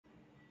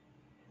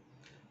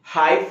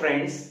Hi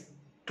friends,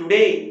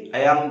 today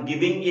I am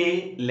giving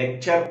a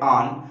lecture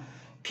on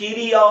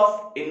theory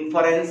of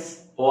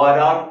inference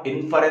or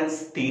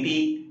inference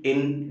theory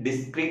in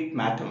discrete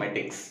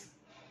mathematics.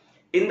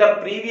 In the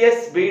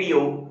previous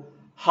video,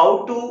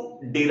 how to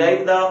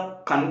derive the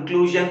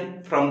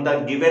conclusion from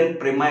the given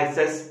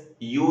premises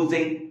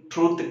using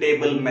truth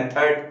table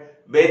method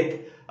with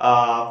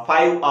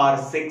 5 or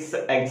 6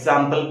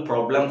 example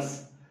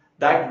problems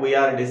that we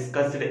are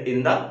discussed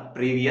in the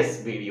previous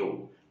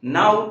video.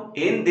 Now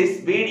in this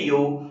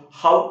video,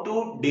 how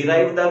to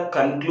derive the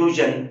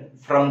conclusion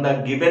from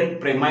the given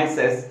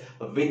premises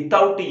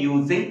without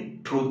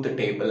using truth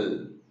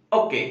table.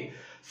 Okay,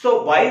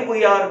 so why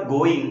we are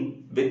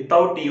going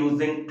without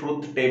using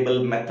truth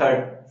table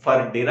method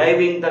for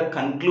deriving the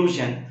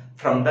conclusion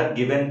from the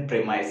given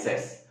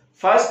premises?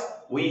 First,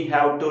 we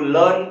have to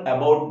learn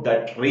about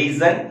that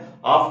reason.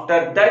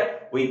 After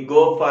that, we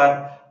go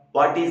for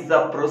what is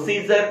the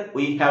procedure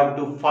we have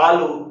to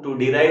follow to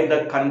derive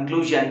the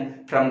conclusion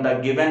from the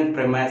given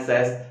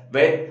premises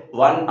with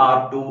 1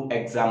 or 2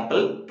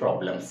 example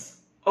problems.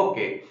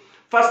 Okay.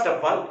 First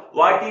of all,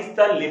 what is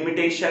the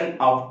limitation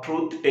of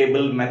truth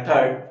table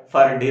method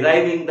for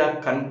deriving the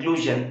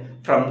conclusion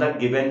from the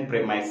given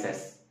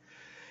premises?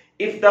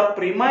 If the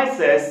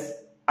premises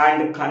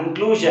and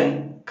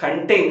conclusion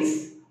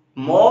contains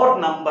more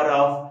number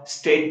of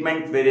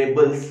statement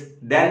variables,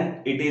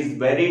 then it is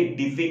very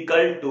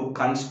difficult to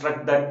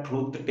construct the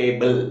truth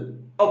table.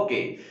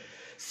 Okay.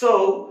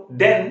 So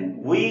then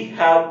we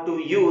have to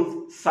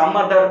use some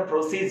other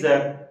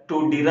procedure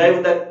to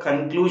derive the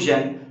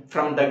conclusion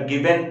from the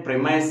given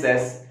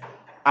premises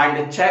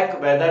and check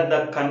whether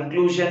the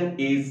conclusion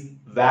is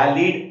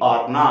valid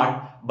or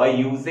not by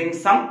using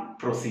some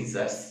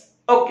procedures.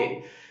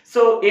 Okay.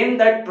 So in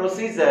that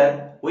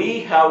procedure, we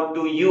have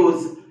to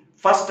use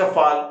first of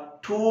all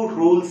 2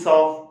 rules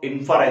of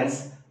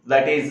inference.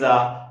 That is,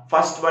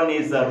 first one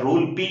is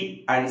rule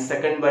P and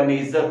second one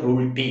is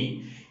rule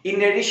T.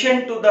 In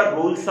addition to the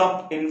rules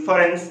of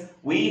inference,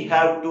 we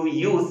have to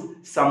use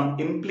some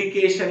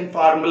implication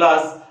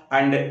formulas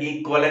and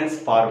equivalence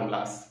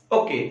formulas.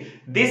 Okay,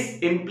 these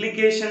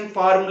implication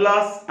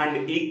formulas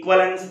and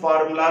equivalence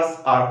formulas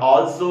are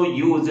also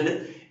used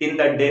in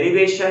the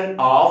derivation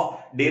of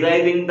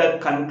deriving the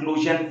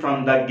conclusion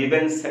from the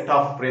given set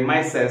of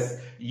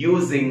premises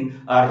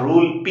using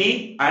rule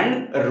P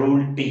and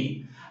rule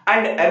T.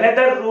 And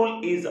another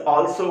rule is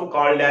also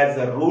called as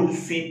rule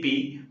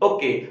CP.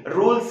 Okay,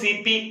 rule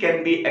CP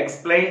can be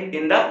explained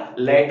in the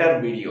later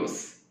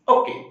videos.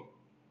 Okay.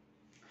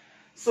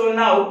 So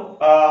now,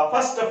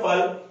 first of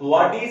all,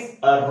 what is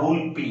a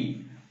rule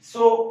P?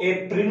 So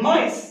a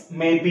premise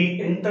may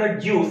be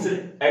introduced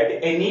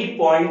at any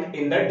point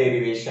in the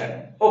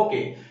derivation.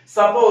 Okay,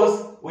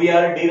 suppose we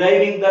are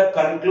deriving the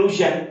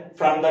conclusion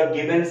from the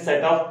given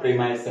set of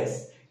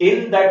premises.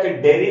 In that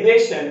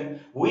derivation,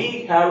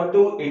 we have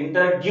to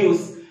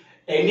introduce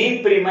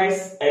any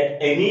premise at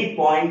any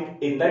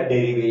point in the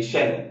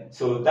derivation.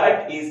 So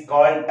that is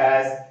called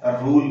as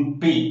a rule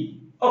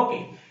P.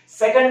 Okay.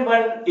 Second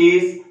one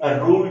is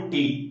a rule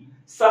T.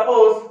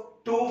 Suppose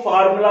 2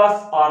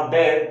 formulas are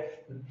there.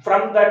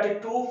 From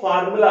that 2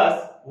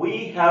 formulas,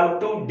 we have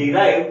to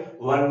derive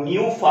one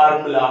new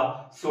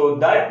formula. So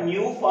that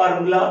new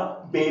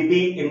formula may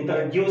be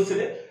introduced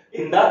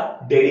in the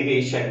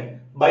derivation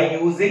by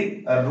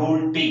using a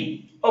rule T.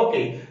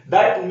 Okay,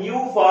 that new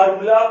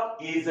formula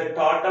is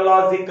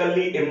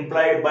tautologically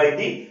implied by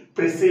the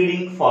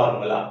preceding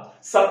formula.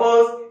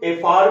 Suppose a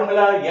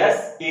formula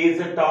S is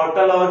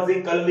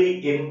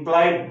tautologically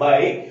implied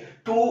by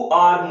 2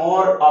 or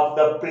more of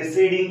the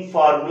preceding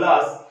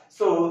formulas.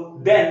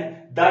 So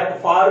then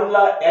that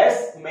formula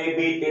S may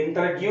be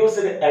introduced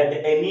at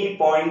any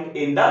point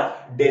in the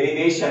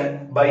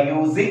derivation by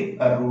using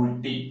a rule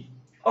T.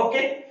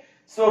 Okay.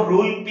 So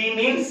rule P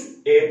means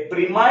a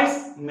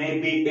premise may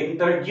be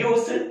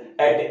introduced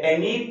at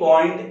any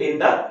point in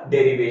the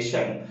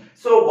derivation.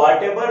 So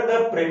whatever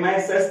the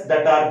premises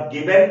that are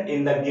given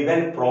in the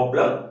given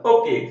problem,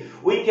 okay,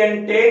 we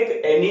can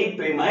take any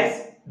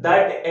premise.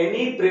 That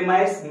any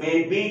premise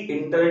may be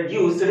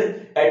introduced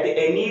at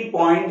any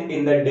point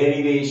in the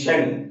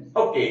derivation.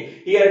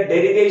 Okay, here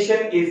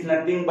derivation is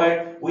nothing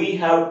but we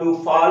have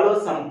to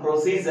follow some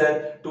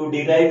procedure to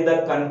derive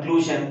the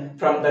conclusion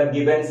from the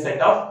given set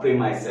of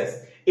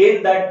premises.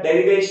 In that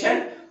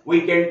derivation,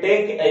 we can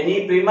take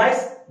any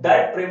premise.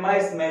 That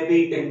premise may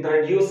be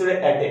introduced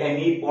at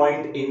any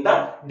point in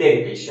the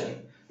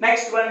derivation.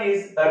 Next one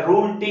is a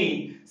rule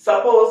T.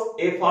 Suppose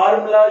a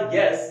formula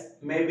S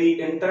may be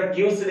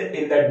introduced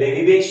in the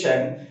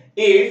derivation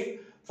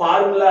if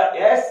formula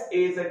S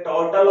is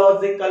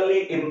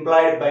tautologically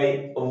implied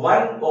by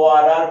 1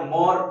 or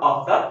more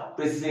of the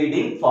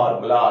preceding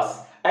formulas.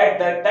 At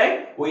that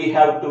time, we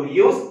have to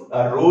use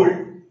a rule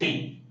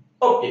T.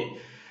 Okay.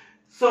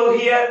 So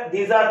here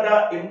these are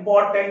the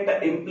important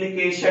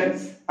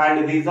implications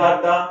and these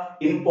are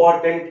the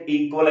important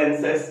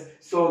equivalences.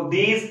 So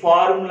these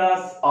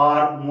formulas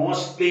are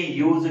mostly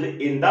used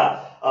in the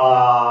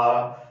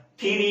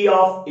theory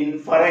of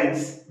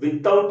inference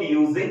without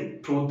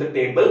using truth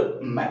table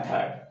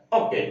method.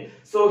 Okay,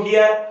 so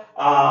here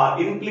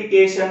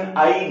implication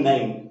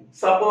I9.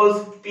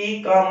 Suppose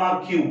P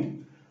comma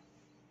Q.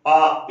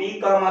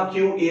 P comma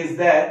Q is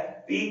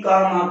there. P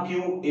comma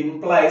Q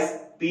implies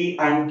P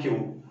and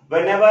Q.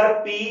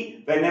 Whenever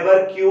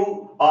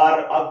Q are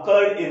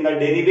occurred in the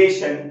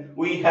derivation,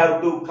 we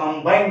have to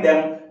combine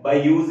them by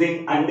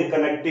using and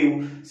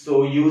connective.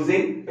 So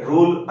using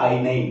rule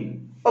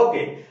I9.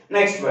 Okay,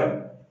 next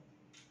one.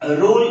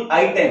 Rule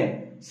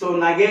I10. So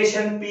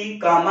negation P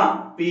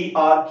comma P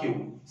or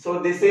Q. So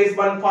this is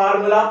one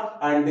formula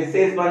and this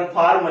is one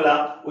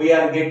formula. We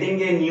are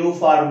getting a new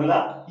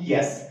formula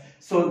S.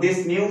 So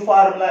this new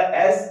formula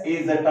S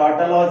is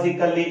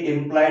tautologically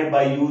implied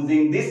by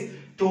using these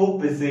two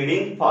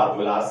preceding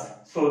formulas.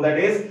 So that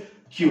is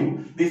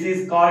Q. This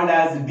is called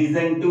as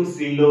disjunctive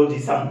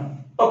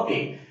syllogism.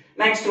 Okay.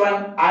 Next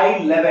one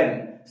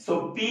I11.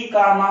 So P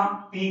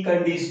comma P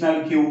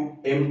conditional Q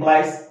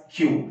implies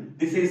Q.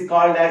 This is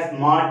called as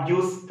mod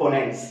use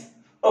ponens.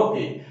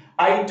 Okay.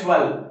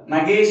 I12.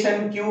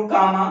 Negation Q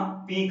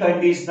comma P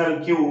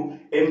conditional Q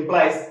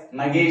implies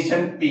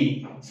negation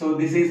P. So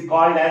this is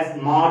called as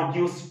mod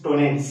use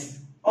tollens.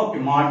 Okay,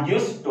 mod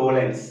use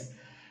tollens.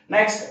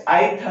 Next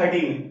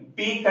I13.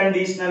 P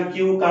conditional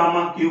Q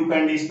comma Q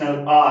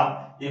conditional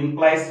R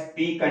implies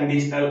P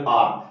conditional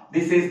R.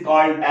 This is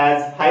called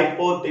as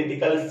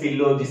hypothetical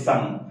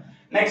syllogism.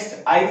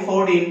 Next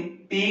I14.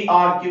 P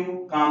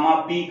RQ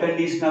comma P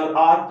conditional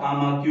R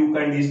comma Q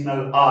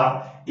conditional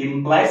R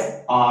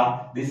implies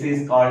R. This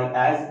is called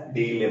as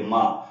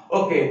dilemma.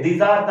 Okay, these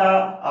are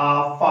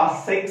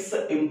the 6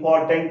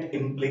 important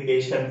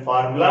implication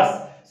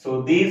formulas.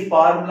 So these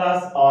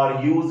formulas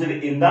are used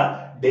in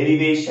the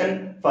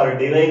derivation for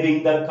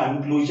deriving the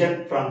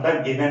conclusion from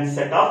the given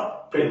set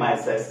of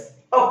premises.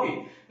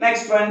 Okay,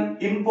 next one,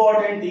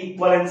 important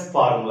equivalence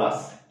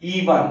formulas.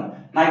 E1.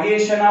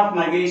 Negation of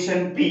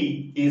negation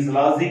P is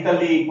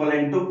logically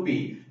equivalent to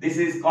P. This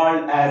is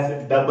called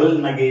as double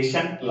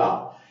negation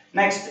law.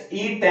 Next,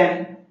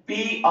 E10.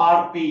 P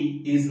or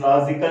P is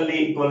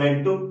logically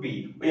equivalent to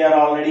P. We are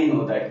already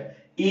know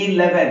that.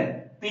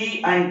 E11.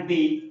 P and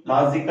P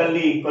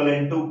logically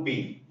equivalent to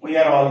P. We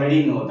are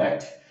already know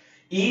that.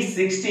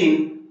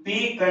 E16.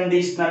 P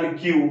conditional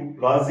Q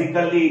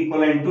logically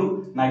equivalent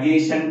to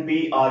negation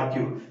P or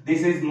Q.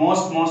 This is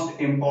most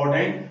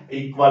important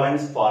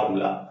equivalence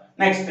formula.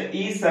 Next,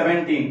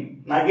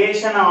 E17.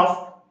 Negation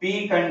of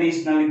P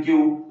conditional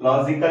Q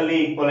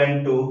logically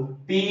equivalent to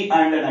P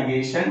and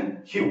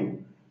negation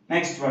Q.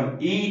 Next one,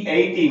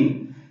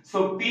 E18.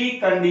 So P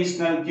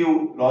conditional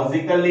Q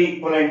logically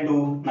equivalent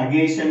to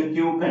negation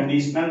Q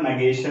conditional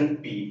negation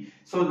P.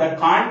 So the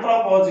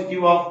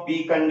contrapositive of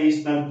P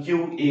conditional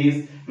Q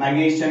is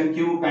negation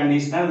Q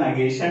conditional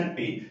negation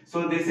P.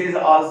 So this is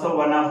also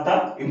one of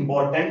the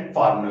important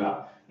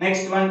formula.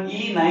 Next one,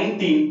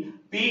 E19.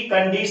 P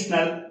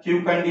conditional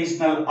Q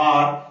conditional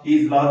R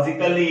is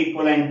logically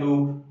equivalent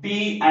to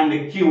P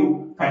and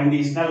Q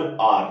conditional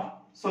R.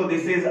 So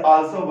this is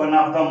also one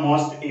of the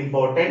most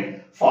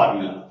important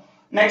formula.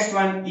 Next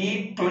one,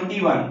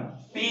 E21.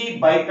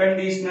 P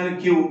biconditional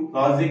Q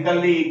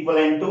logically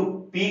equivalent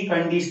to P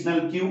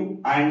conditional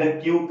Q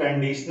and Q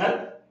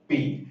conditional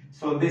P.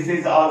 So this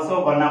is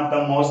also one of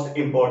the most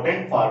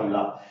important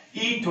formula.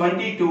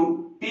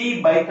 E22.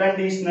 P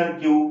biconditional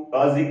Q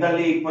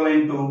logically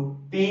equivalent to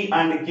P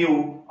and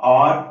Q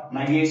or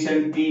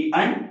negation P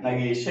and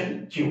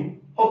negation Q.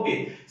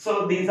 Okay,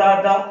 so these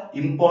are the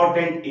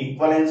important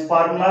equivalence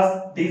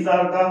formulas. These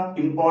are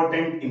the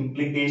important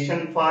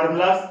implication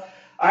formulas,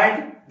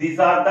 and these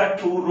are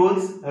the two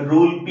rules,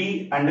 rule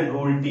P and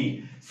rule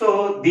T.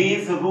 So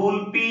these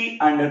rule P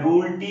and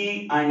rule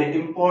T and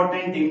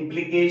important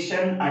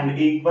implication and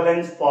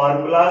equivalence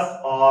formulas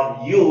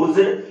are used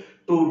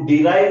to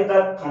derive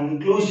the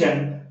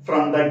conclusion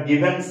from the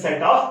given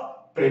set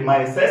of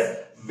premises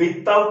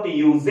without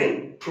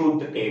using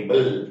truth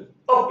table.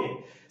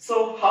 Okay,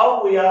 so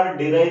how we are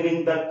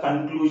deriving the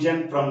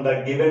conclusion from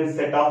the given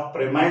set of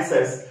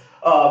premises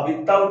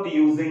without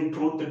using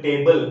truth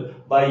table?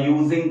 By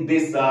using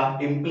this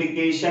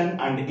implication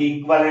and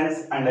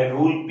equivalence and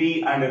rule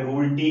P and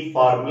rule T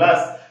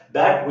formulas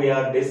that we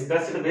are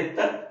discussed with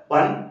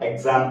one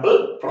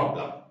example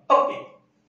problem.